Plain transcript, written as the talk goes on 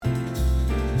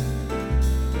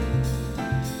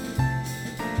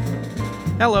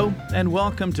Hello, and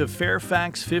welcome to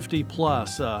Fairfax 50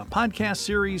 Plus, a podcast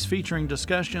series featuring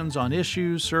discussions on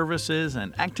issues, services,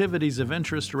 and activities of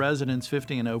interest to residents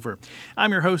 50 and over.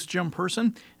 I'm your host, Jim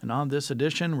Person, and on this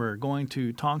edition, we're going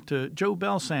to talk to Joe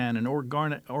Belsan, an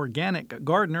organic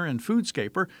gardener and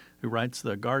foodscaper who writes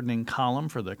the gardening column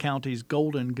for the county's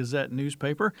Golden Gazette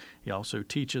newspaper. He also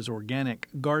teaches organic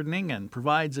gardening and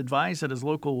provides advice at his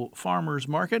local farmers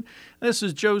market. This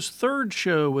is Joe's third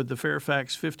show with the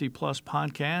Fairfax 50 Plus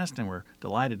podcast, and we're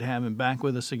delighted to have him back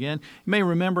with us again. You may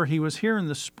remember he was here in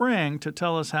the spring to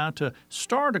tell us how to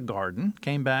start a garden,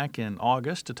 came back in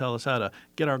August to tell us how to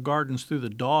get our gardens through the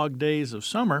dog days of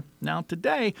summer. Now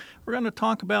today, we're going to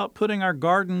talk about putting our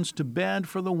gardens to bed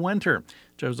for the winter.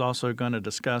 Joe's also going to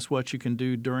discuss what you can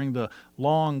do during the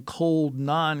long, cold,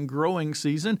 non-growing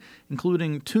season,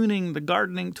 including tuning the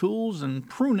gardening tools and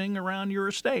pruning around your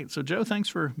estate. So, Joe, thanks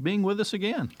for being with us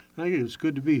again. Thank you. It's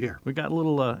good to be here. We got a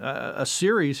little a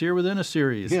series here within a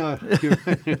series. Yeah,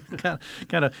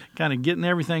 kind of getting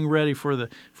everything ready for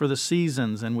the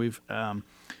seasons, and we've.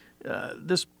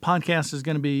 This podcast is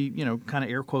going to be, kind of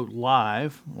air quote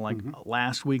live, like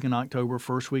last week in October,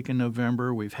 first week in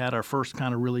November. We've had our first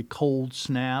kind of really cold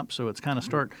snap, so it's kind of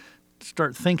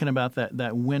start thinking about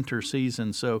that winter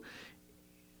season. So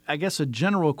I guess a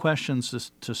general question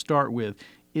to start with,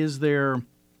 is it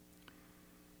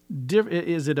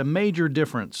a major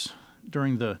difference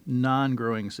during the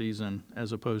non-growing season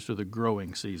as opposed to the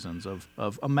growing seasons of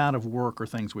amount of work or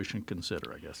things we should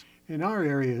consider, I guess? In our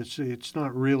area, it's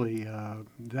not really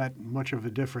that much of a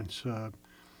difference.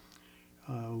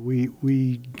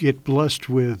 We get blessed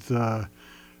with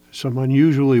some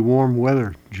unusually warm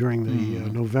weather during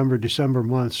the November, December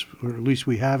months, or at least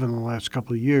we have in the last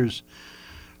couple of years.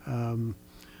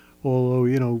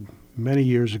 Although, many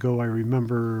years ago, I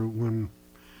remember when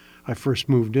I first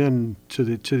moved in to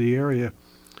the area,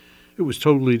 it was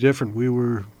totally different. We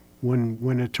were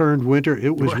when it turned winter,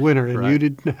 it was winter, and you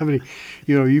didn't have any,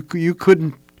 you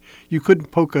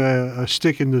couldn't poke a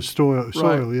stick in the soil,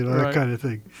 that kind of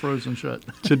thing. Frozen shut.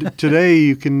 Today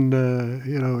you can,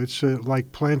 it's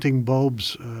like planting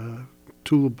bulbs,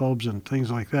 tulip bulbs and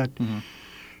things like that.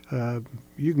 Mm-hmm.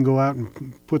 You can go out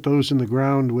and put those in the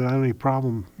ground without any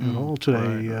problem at all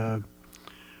today. Right.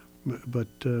 But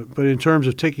in terms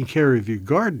of taking care of your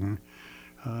garden,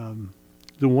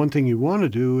 the one thing you want to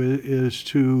do is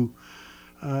to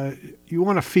you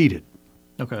want to feed it.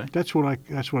 Okay. That's what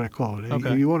I call it.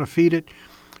 Okay. You want to feed it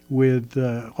with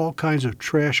all kinds of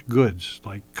trash goods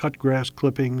like cut grass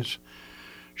clippings,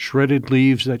 shredded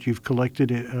leaves that you've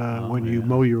collected when you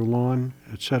mow your lawn,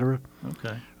 etc.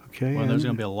 Okay. Okay. Well, there's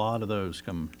going to be a lot of those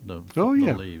come the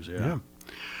leaves. Yeah.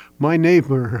 My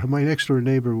next door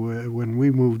neighbor, when we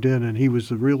moved in, and he was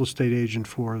the real estate agent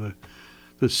for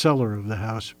the seller of the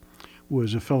house,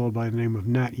 was a fellow by the name of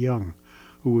Nat Young,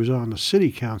 who was on the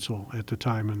city council at the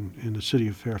time in the city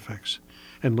of Fairfax,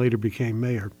 and later became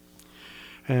mayor.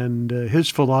 And his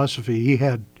philosophy, he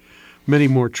had many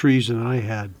more trees than I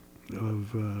had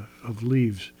of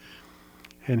leaves,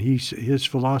 and his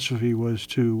philosophy was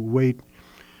to wait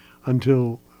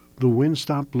until the wind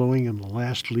stopped blowing and the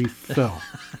last leaf fell.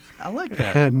 I like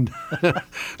that. And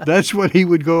that's when he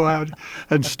would go out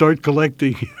and start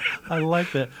collecting. I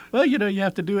like that. Well, you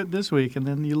have to do it this week, and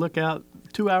then you look out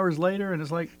 2 hours later, and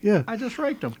it's like, I just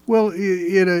raked them. Well,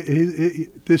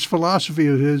 this philosophy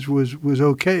of his was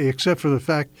okay, except for the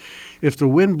fact if the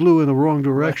wind blew in the wrong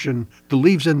direction, the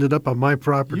leaves ended up on my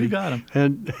property. You got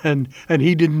them. And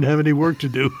he didn't have any work to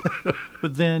do.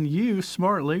 But then you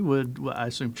smartly would, I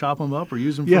assume, chop them up or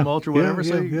use them for mulch or whatever.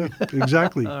 Yeah,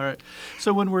 exactly. All right.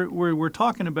 So when we're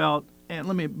talking about,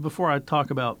 and before I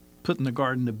talk about putting the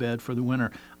garden to bed for the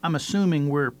winter, I'm assuming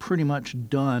we're pretty much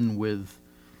done with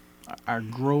our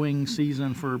growing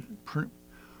season for.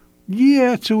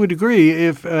 Yeah, to a degree.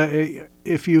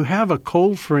 If you have a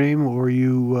cold frame or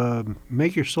you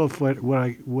make yourself what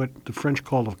the French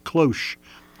call a cloche,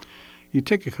 you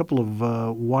take a couple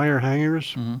of wire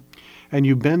hangers and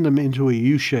you bend them into a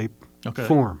U-shape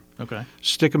form. Okay.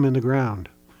 Stick them in the ground.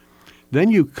 Then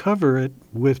you cover it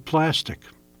with plastic.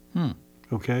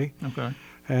 Okay. Okay.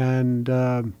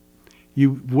 And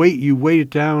you weight it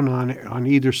down on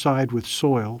either side with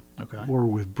soil or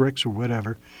with bricks or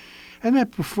whatever. And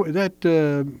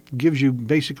that gives you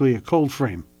basically a cold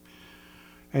frame.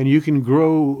 And you can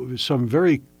grow some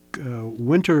very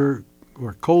winter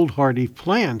or cold hardy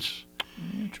plants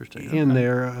in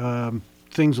there.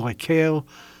 Things like kale,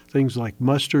 things like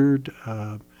mustard,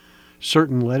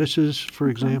 certain lettuces, for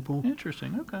example.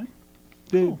 Interesting. Okay.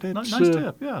 Cool. That's, Nice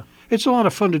tip. Yeah. it's a lot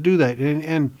of fun to do that.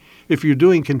 And if you're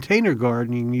doing container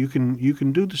gardening, you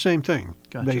can do the same thing,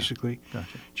 Gotcha. basically.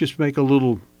 Gotcha. Just make a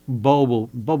little bubble,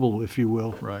 if you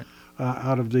will, Right.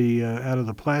 out of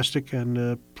the plastic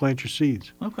and plant your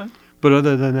seeds. Okay. But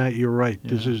other than that, you're right.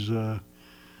 Yeah. This is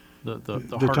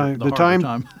The time.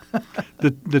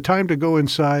 the time to go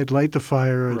inside, light the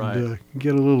fire, and Right.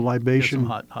 get a little Get libation.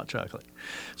 some hot chocolate.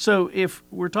 So if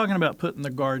we're talking about putting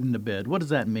the garden to bed, what does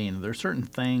that mean? Are there certain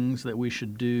things that we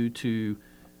should do to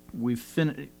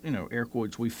air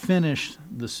quotes, we finish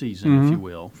the season, if you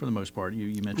will, for the most part. You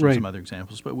mentioned Right. some other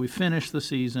examples, but we finish the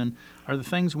season. Are there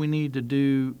things we need to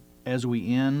do as we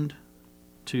end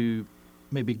to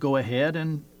maybe go ahead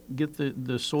and get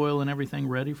the soil and everything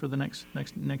ready for the next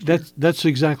year? That's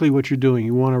exactly what you're doing.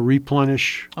 You want to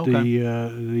replenish Okay.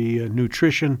 the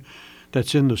nutrition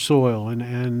that's in the soil.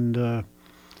 And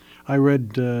I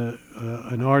read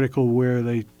an article where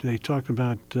they talked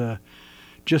about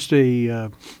just a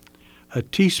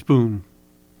teaspoon,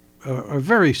 a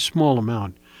very small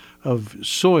amount of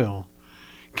soil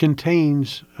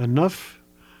contains enough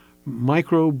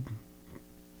microbe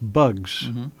bugs,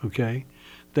 okay,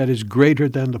 that is greater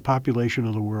than the population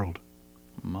of the world.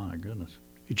 My goodness.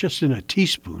 Just in a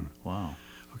teaspoon. Wow.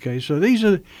 Okay, so these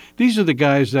are the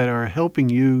guys that are helping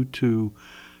you to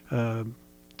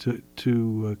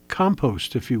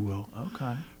compost, if you will,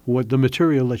 Okay. what the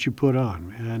material that you put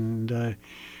on. And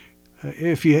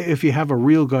if you have a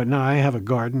real garden, now I have a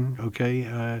garden,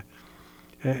 okay,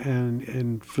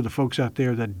 and for the folks out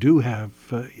there that do have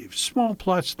small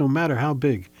plots, no matter how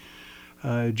big,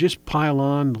 just pile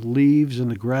on the leaves and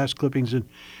the grass clippings and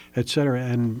et cetera,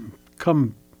 and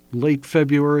come late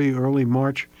February, early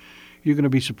March, you're going to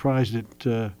be surprised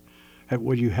at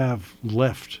what you have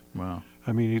left. Wow.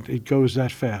 I mean, it goes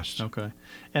that fast. Okay.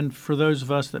 And for those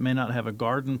of us that may not have a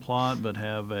garden plot but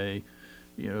have a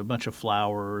bunch of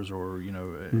flowers or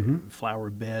flower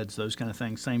beds, those kind of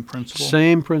things, same principle.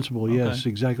 Same principle, Okay. yes,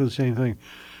 exactly the same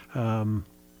thing.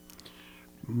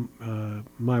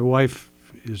 My wife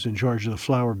is in charge of the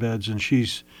flower beds, and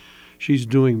she's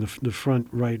doing the front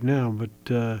right now,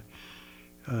 but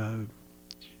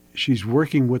she's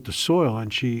working with the soil,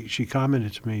 and she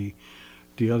commented to me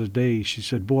the other day. She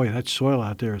said, "Boy, that soil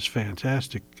out there is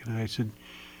fantastic." And I said,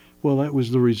 "Well, that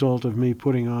was the result of me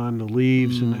putting on the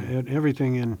leaves and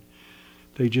everything, and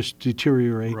they just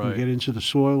deteriorate Right. and get into the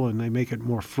soil, and they make it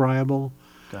more friable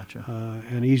Gotcha.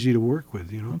 and easy to work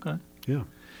with." Okay. Yeah.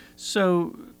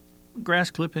 So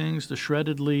grass clippings, the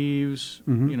shredded leaves,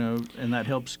 and that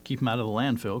helps keep them out of the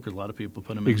landfill because a lot of people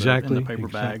put them in, Exactly, the paper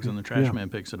bags exactly. and the trash Yeah. man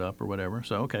picks it up or whatever.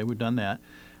 So, okay, we've done that.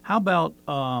 How about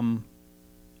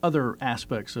other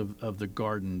aspects of the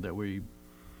garden that we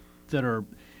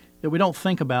don't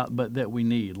think about but that we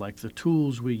need, like the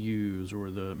tools we use or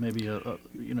maybe a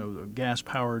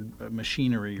gas-powered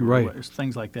machinery or Right.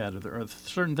 things like that? Are there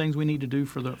certain things we need to do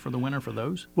for the winter for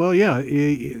those? Well, yeah,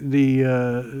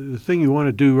 the thing you want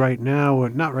to do right now, or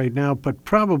not right now, but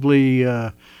probably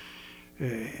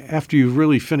after you've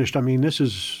really finished. I mean, this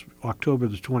is October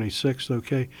the 26th,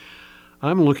 okay?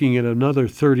 I'm looking at another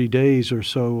 30 days or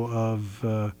so of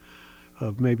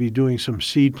maybe doing some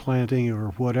seed planting or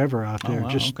whatever out there, wow,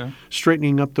 just okay.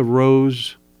 straightening up the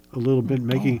rows a little bit,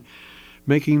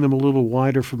 making them a little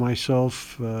wider for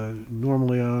myself.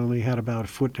 Normally, I only had about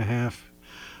 1.5 feet.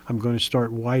 I'm going to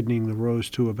start widening the rows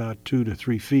to about 2 to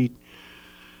 3 feet,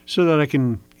 so that I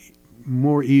can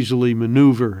more easily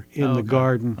maneuver in the Okay.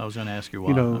 garden. I was going to ask you why.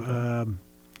 You know,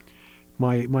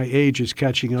 Okay. my age is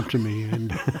catching up to me,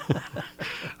 and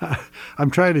I'm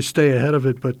trying to stay ahead of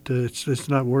it, but it's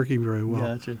not working very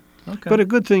well. Gotcha. Okay. But a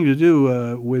good thing to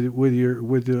do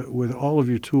with all of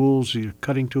your tools, your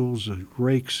cutting tools,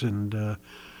 rakes, and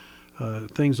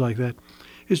things like that,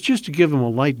 is just to give them a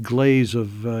light glaze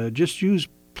of just use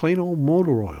plain old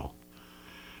motor oil,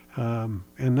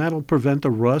 and that'll prevent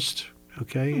the rust.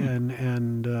 Okay,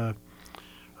 and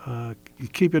you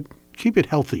keep it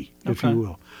healthy, if Okay. you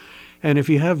will. And if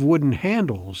you have wooden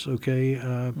handles, okay,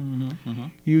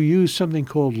 you use something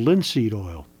called linseed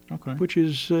oil, Okay. which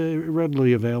is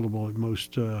readily available at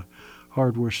most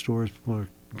hardware stores or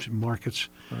markets.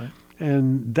 Right.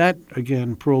 And that,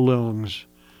 again, prolongs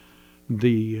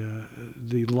the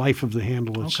life of the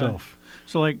handle itself.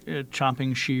 So like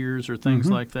chopping shears or things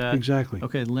like that. Exactly.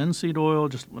 Okay, linseed oil,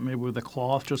 just maybe with a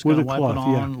cloth, just With kind a of wipe cloth,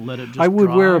 it yeah. on, let it just I would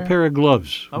dry. wear a pair of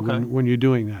gloves Okay. when you're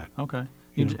doing that. Okay.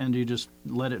 Yeah. And do you just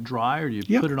let it dry, or do you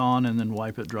Yep. put it on and then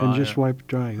wipe it dry? And just wipe it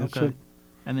dry. That's Okay. it.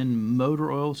 And then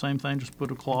motor oil, same thing. Just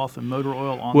put a cloth and motor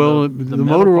oil on Well, the the metal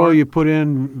motor oil part? you put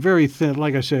in very thin,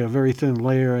 like I say, a very thin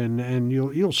layer, and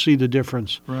you'll see the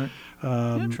difference. Right.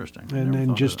 Interesting. I And never then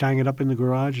thought of just that. hang it up in the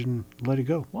garage and let it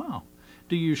go. Wow.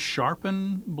 Do you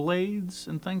sharpen blades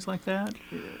and things like that,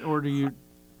 or do you?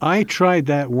 I tried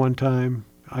that one time.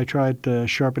 I tried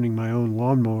sharpening my own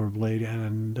lawnmower blade,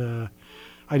 and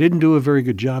I didn't do a very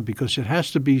good job because it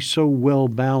has to be so well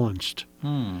balanced.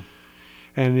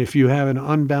 And if you have an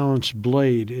unbalanced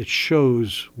blade, it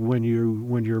shows when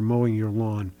you're mowing your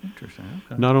lawn. Interesting.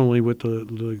 Okay. Not only with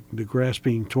the grass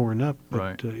being torn up, but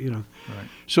Right. Right.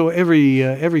 So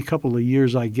every couple of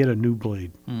years I get a new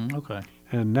blade, Okay.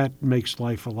 and that makes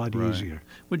life a lot Right. easier.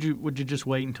 Would you just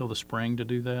wait until the spring to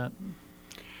do that?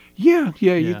 Yeah,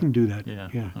 you Yeah. can do that. Yeah.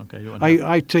 Yeah. Okay. You wouldn't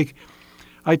have-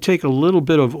 I take a little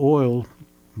bit of oil,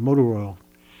 motor oil,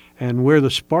 and where the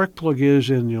spark plug is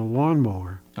in your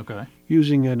lawnmower, Okay.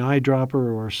 using an eyedropper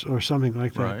or something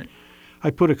like that, Right.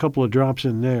 I put a couple of drops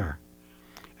in there,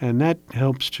 and that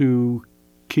helps to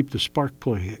keep the spark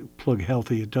plug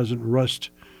healthy. It doesn't rust,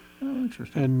 Oh,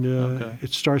 interesting. and Okay.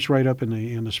 it starts right up in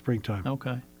the springtime.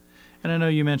 Okay. And I know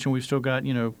you mentioned we've still got,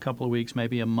 a couple of weeks,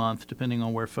 maybe a month, depending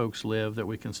on where folks live, that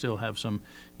we can still have some,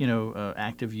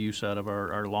 active use out of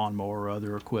our lawnmower or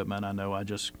other equipment. I know I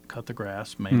just cut the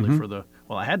grass mainly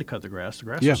I had to cut the grass. The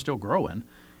grass Yeah. is still growing,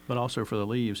 but also for the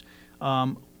leaves.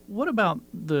 What about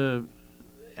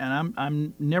and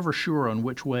I'm never sure on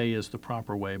which way is the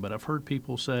proper way, but I've heard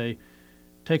people say,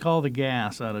 take all the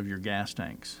gas out of your gas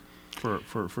tanks for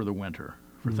the winter,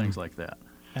 for things like that.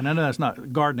 And I know that's not a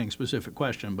gardening specific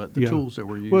question, but the Yeah. tools that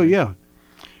we're using. Well, yeah.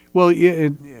 Well, yeah.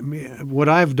 What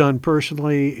I've done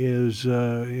personally is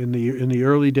in the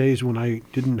early days when I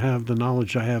didn't have the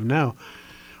knowledge I have now,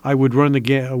 I would run the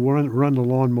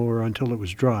lawnmower until it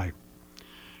was dry.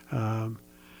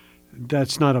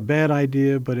 That's not a bad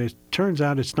idea, but it turns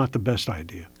out it's not the best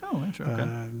idea. Oh, interesting.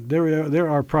 Okay. There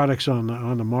are products on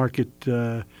the market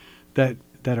that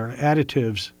are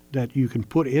additives that you can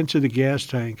put into the gas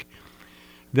tank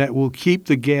that will keep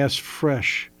the gas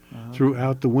fresh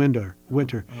throughout the winter.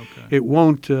 Okay. It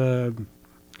won't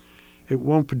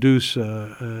produce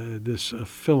this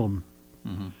film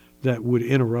that would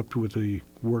interrupt with the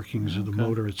workings of the Okay.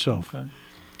 motor itself. Okay.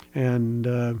 And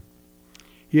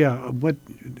what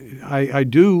I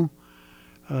do,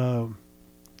 I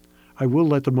will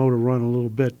let the motor run a little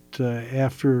bit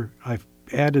after I've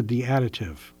added the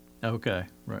additive. Okay.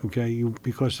 Right. Okay,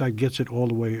 because that gets it all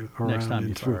the way around Next time and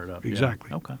you through. fire it up. yeah.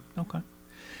 Exactly. Okay. Okay.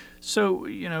 So,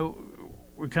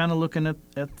 we're kind of looking at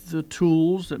the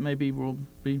tools that maybe will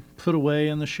be put away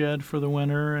in the shed for the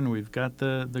winter, and we've got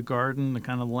the garden, the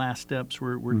kind of last steps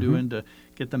we're doing to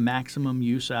get the maximum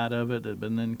use out of it,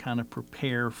 and then kind of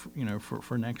prepare,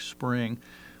 for next spring.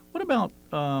 What about,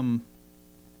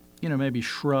 maybe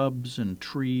shrubs and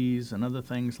trees and other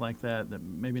things like that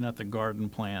maybe not the garden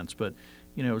plants, but,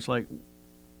 it's like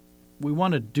we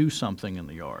want to do something in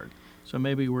the yard. So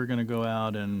maybe we're going to go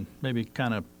out and maybe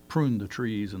kind of prune the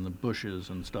trees and the bushes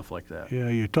and stuff like that. Yeah,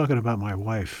 you're talking about my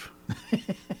wife.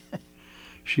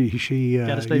 She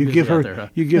Gotta stay you busy give her out there, huh?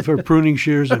 you give her pruning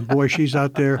shears, and boy, she's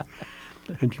out there.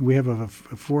 And we have a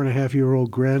 4.5-year-old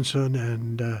grandson,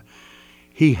 and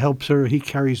he helps her. He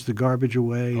carries the garbage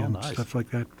away and nice. stuff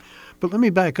like that. But let me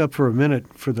back up for a minute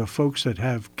for the folks that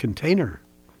have containers.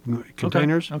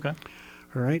 Okay.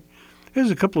 All right. There's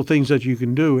a couple of things that you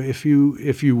can do if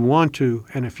you want to,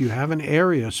 and if you have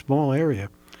a small area.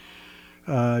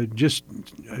 Just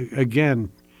again,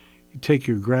 you take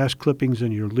your grass clippings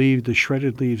and your leaves, the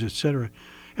shredded leaves, etc.,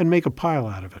 and make a pile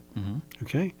out of it.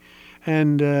 Okay,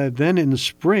 and then in the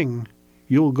spring,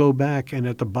 you'll go back, and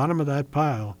at the bottom of that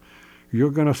pile, you're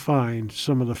going to find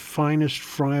some of the finest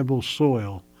friable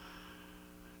soil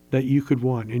that you could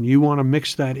want, and you want to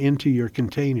mix that into your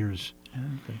containers.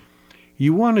 Okay.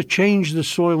 You want to change the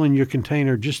soil in your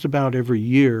container just about every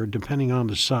year, depending on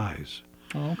the size.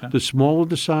 Oh, okay. The smaller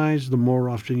the size, the more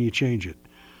often you change it.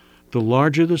 The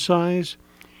larger the size,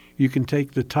 you can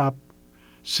take the top,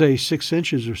 say, 6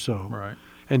 inches or so, Right.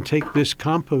 and take this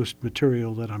compost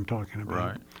material that I'm talking about,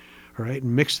 Right. all right,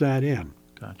 and mix that in.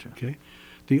 Gotcha. Okay.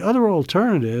 The other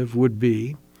alternative would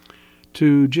be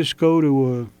to just go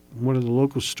to one of the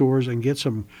local stores and get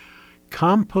some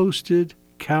composted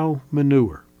cow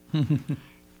manure.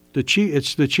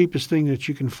 It's the cheapest thing that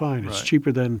you can find. It's Right.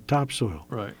 cheaper than topsoil.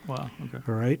 Right. Wow. Okay.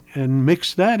 All right, and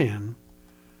mix that in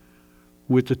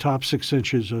with the top 6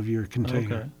 inches of your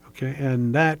container. Okay,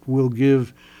 and that will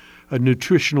give a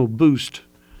nutritional boost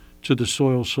to the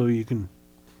soil, so you can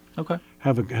Okay.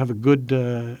 have a good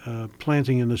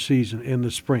planting in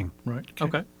the spring. Right.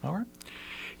 Okay. All right.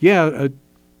 Yeah,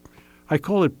 I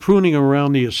call it pruning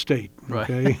around the estate. Right.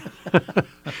 Okay,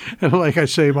 and like I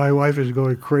say, my wife is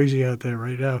going crazy out there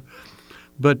right now.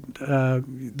 But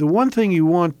the one thing you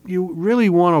really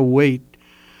want to wait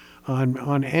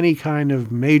on any kind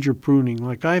of major pruning.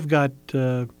 Like I've got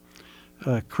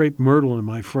crepe myrtle in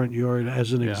my front yard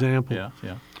as an example.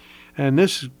 Yeah. And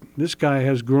this guy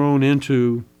has grown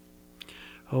into,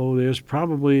 there's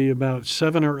probably about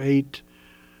 7 or 8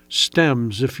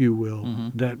 stems, if you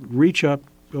will, that reach up,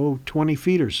 20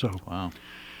 feet or so. Wow.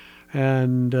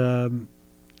 And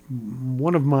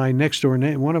one of my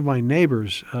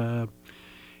neighbors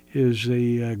is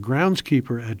the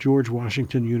groundskeeper at George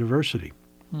Washington University.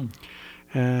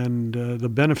 And the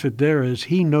benefit there is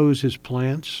he knows his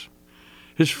plants.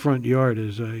 His front yard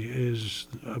is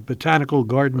a botanical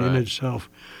garden in itself.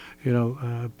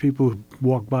 People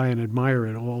walk by and admire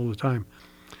it all the time.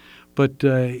 But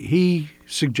he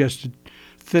suggested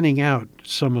thinning out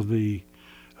some of the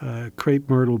crepe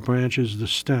myrtle branches, the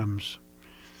stems.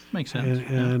 Makes sense.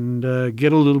 And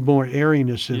get a little more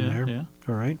airiness in there. Yeah.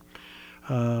 All right.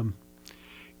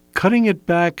 Cutting it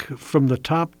back from the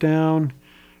top down,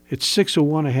 it's 6 of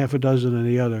one, a half a dozen of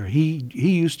the other. He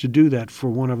used to do that for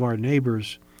one of our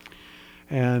neighbors,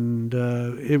 and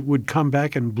it would come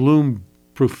back and bloom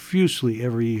profusely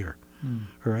every year.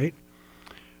 All right.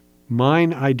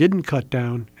 Mine, I didn't cut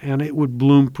down, and it would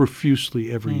bloom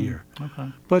profusely every year.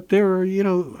 Okay. But there are,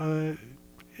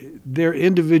 there are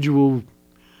individual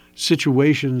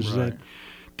situations that,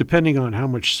 depending on how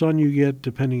much sun you get,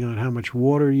 depending on how much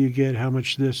water you get, how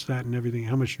much this, that, and everything,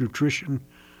 how much nutrition,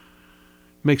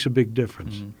 makes a big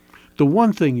difference. The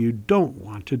one thing you don't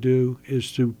want to do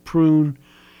is to prune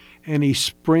any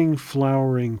spring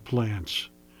flowering plants,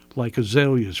 like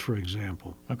azaleas, for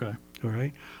example. Okay. All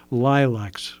right?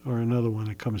 Lilacs are another one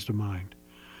that comes to mind.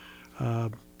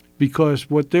 Because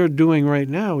what they're doing right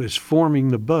now is forming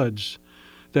the buds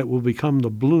that will become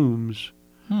the blooms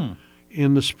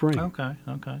in the spring. Okay.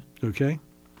 Okay?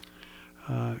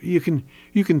 You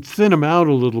can thin them out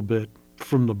a little bit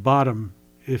from the bottom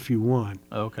if you want.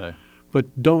 Okay.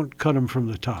 But don't cut them from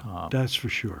the top. That's for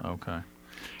sure. Okay.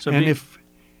 So and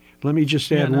let me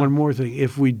just add one more thing.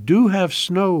 If we do have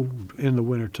snow in the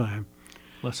wintertime,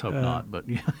 let's hope not. But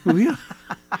yeah.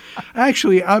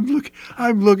 Actually, I'm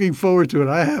looking forward to it.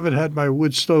 I haven't had my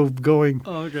wood stove going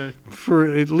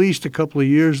for at least a couple of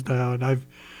years now, and I've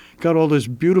got all this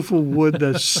beautiful wood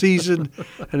that's seasoned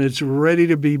and it's ready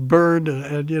to be burned.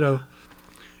 And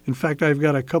in fact, I've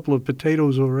got a couple of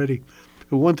potatoes already.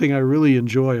 The one thing I really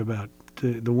enjoy about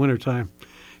the wintertime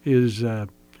is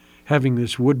having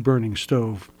this wood-burning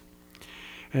stove.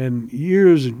 And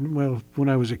when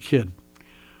I was a kid,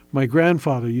 my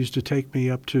grandfather used to take me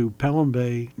up to Pelham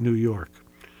Bay, New York.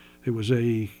 It was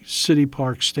a city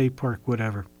park, state park,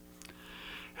 whatever.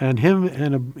 And him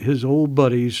and his old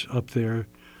buddies up there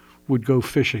would go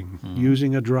fishing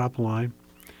using a drop line.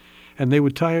 And they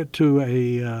would tie it to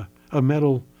a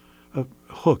metal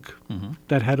hook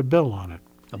that had a bell on it.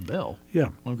 A bell? Yeah.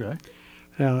 Okay.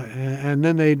 And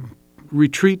then they'd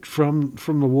retreat from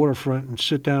the waterfront and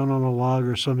sit down on a log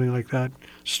or something like that,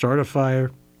 start a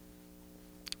fire.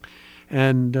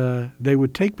 And they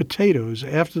would take potatoes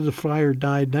after the fire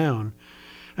died down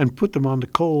and put them on the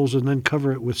coals and then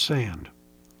cover it with sand.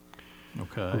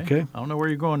 Okay. I don't know where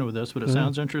you're going with this, but it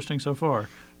sounds interesting so far.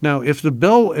 Now, if a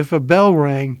bell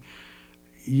rang,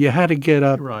 you had to get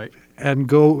up and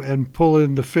go and pull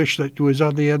in the fish that was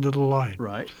on the end of the line.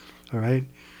 Right. All right.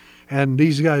 And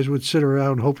these guys would sit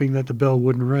around hoping that the bell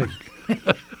wouldn't ring.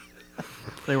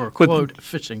 They were, quote,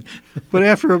 fishing. But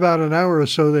after about an hour or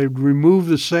so, they'd remove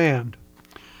the sand,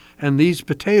 and these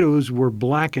potatoes were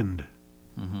blackened.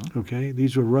 Okay?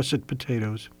 These were russet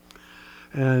potatoes,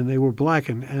 and they were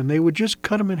blackened, and they would just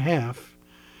cut them in half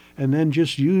and then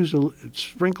just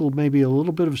sprinkle maybe a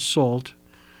little bit of salt,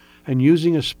 and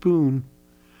using a spoon,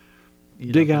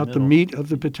 dig out the meat of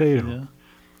the potato. Yeah.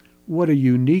 What a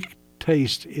unique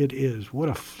taste it is. What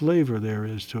a flavor there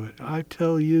is to it. I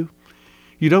tell you,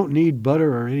 you don't need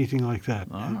butter or anything like that.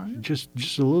 All right. Just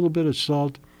a little bit of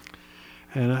salt.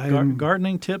 And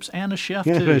gardening tips and a chef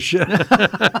yeah, too.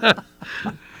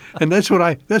 And that's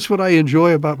what I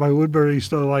enjoy about my wood burning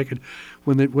stove. I can,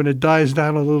 when it dies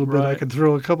down a little bit, I can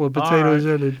throw a couple of potatoes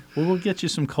in it. Well, we'll get you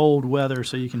some cold weather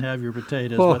so you can have your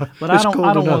potatoes. Oh, but I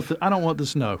don't want the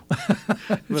snow.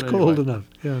 It's cold enough.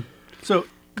 Yeah. So,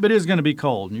 but it is going to be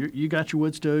cold. You got your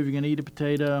wood stove. You're going to eat a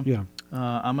potato. Yeah.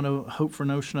 I'm going to hope for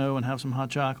no snow and have some hot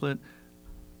chocolate.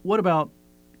 What about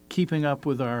keeping up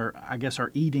with our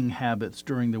eating habits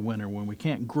during the winter when we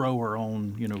can't grow our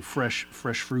own, fresh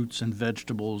fruits and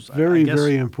vegetables? Very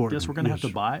important. I guess we're going to have to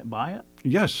buy it?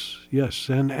 Yes.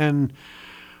 And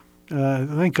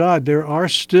thank God there are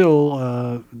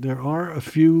still there are a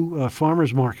few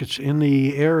farmers markets in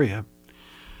the area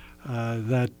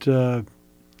that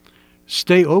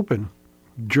stay open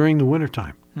during the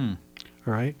wintertime. All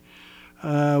right.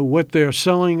 What they're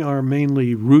selling are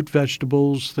mainly root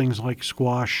vegetables, things like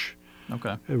squash,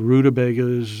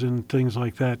 rutabagas, and things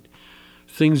like that.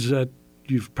 Things that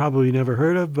you've probably never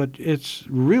heard of, but it's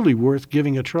really worth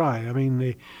giving a try. I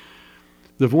mean,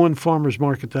 the one farmer's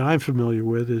market that I'm familiar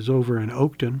with is over in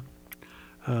Oakton,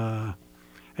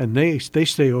 and they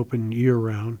stay open year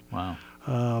round. Wow.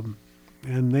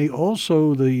 And they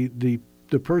also the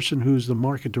person who's the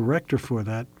market director for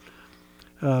that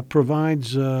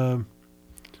provides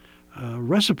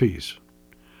recipes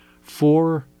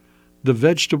for the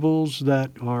vegetables that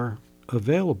are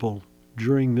available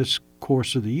during this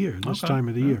course of the year, this time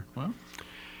of the year. Well.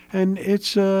 And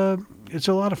it's a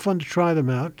lot of fun to try them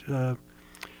out.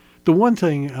 The one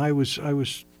thing I was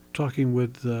talking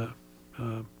with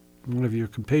one of your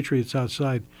compatriots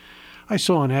outside, I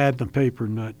saw an ad in the paper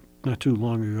not too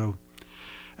long ago,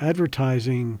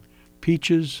 advertising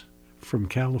peaches from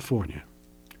California.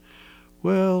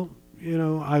 Well,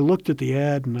 I looked at the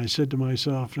ad and I said to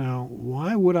myself, now,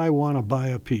 why would I want to buy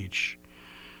a peach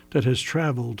that has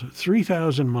traveled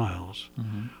 3,000 miles,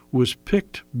 was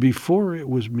picked before it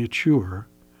was mature,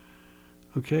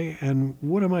 okay? And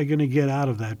what am I going to get out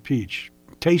of that peach,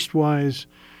 taste-wise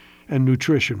and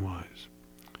nutrition-wise?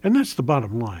 And that's the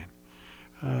bottom line.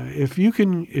 If you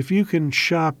can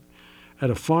shop at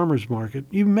a farmer's market,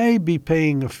 you may be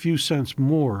paying a few cents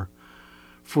more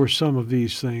for some of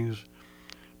these things,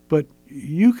 but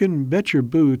you can bet your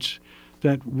boots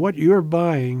that what you're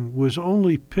buying was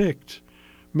only picked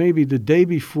maybe the day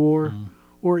before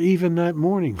or even that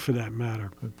morning, for that matter.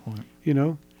 Good point.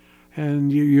 And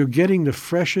you're getting the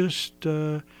freshest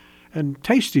and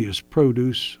tastiest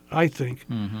produce, I think,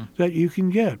 that you can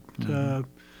get.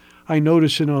 I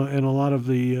notice in a lot of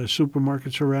the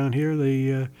supermarkets around here,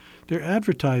 they're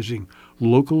advertising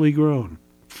locally grown,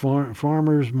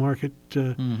 farmers market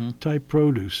type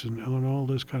produce and all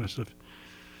this kind of stuff.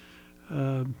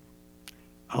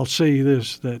 I'll say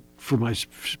this, that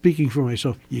speaking for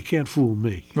myself, you can't fool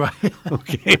me. Right.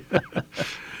 Okay.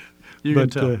 You can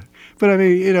tell. But I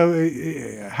mean,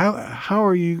 how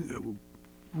are you?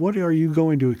 What are you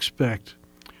going to expect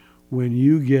when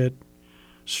you get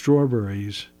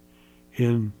strawberries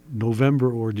in November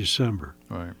or December?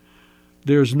 Right.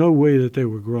 There's no way that they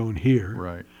were grown here.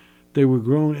 Right. They were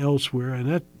grown elsewhere, and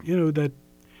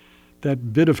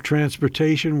that bit of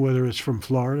transportation, whether it's from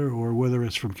Florida or whether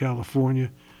it's from California,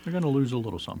 they're going to lose a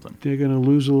little something. They're going to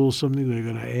lose a little something. They're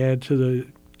going to add to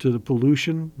the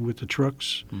pollution with the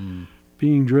trucks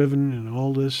being driven and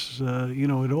all this.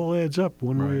 It all adds up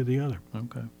one way or the other.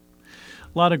 Okay.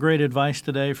 A lot of great advice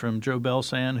today from Joe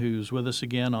Belsan, who's with us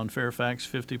again on Fairfax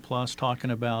 50 Plus,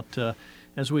 talking about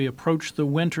as we approach the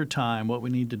winter time, what we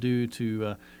need to do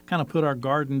to kind of put our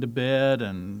garden to bed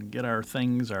and get our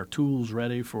tools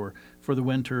ready for the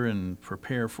winter and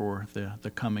prepare for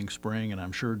the coming spring. And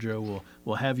I'm sure, Joe,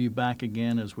 we'll have you back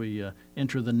again as we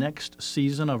enter the next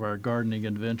season of our gardening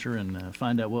adventure and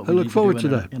find out what we need to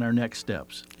do in our next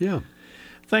steps. Yeah.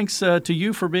 Thanks to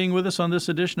you for being with us on this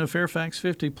edition of Fairfax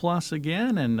 50 Plus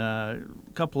again, and a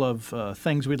couple of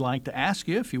things we'd like to ask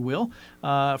you, if you will.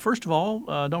 First of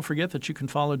all, don't forget that you can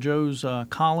follow Joe's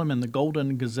column in the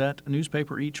Golden Gazette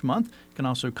newspaper each month. You can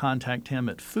also contact him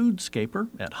at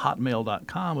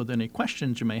foodscaper@hotmail.com with any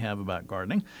questions you may have about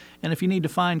gardening. And if you need to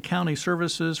find county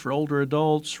services for older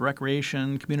adults,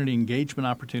 recreation, community engagement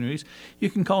opportunities, you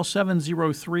can call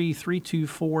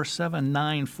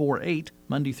 703-324-7948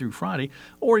 Monday through Friday,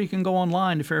 or you can go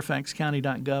online to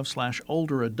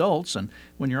fairfaxcounty.gov/olderadults. And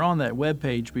when you're on that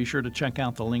webpage, be sure to check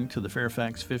out the link to the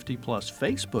Fairfax 50 Plus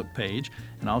Facebook page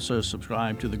and also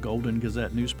subscribe to the Golden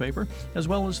Gazette newspaper, as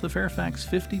well as the Fairfax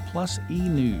 50 Plus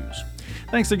e-news.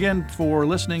 Thanks again for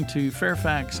listening to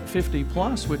Fairfax 50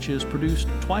 Plus, which is produced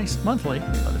twice monthly by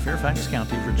the Fairfax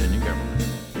County, Virginia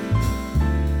government.